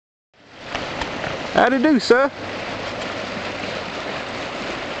How to do, sir?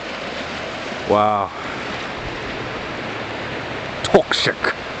 Wow. Toxic,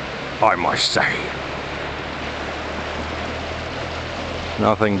 I must say.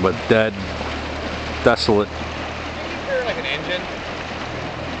 Nothing but dead, desolate. Is there like an engine?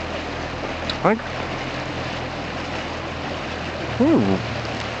 I think.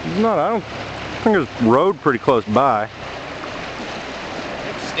 Not. I don't think there's a road pretty close by.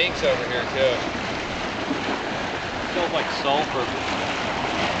 It stinks over here too. Smells like sulfur.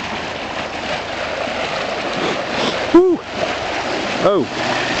 Woo! Oh,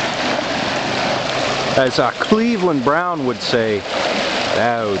 as Cleveland Brown would say,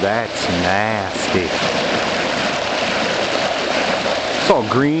 oh, that's nasty. It's all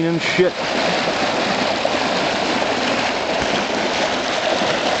green and shit.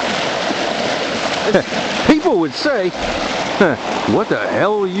 People would say, huh, what the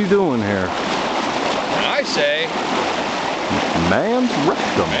hell are you doing here? I say, man's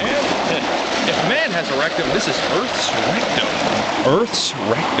rectum. man, if man has a rectum, this is Earth's rectum. Earth's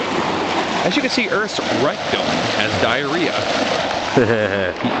rectum. As you can see, Earth's rectum has diarrhea.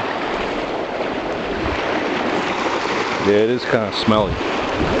 Yeah, it is kind of smelly.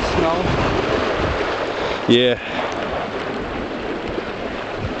 It smells. Yeah.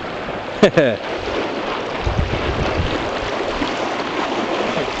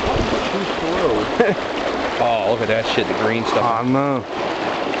 Oh, look at that shit, the green stuff. I know.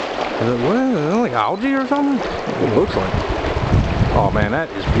 Is it, what is it, like algae or something? It looks like. Oh man, that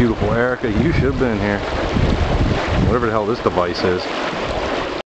is beautiful, Erica. You should have been here. Whatever the hell this device is.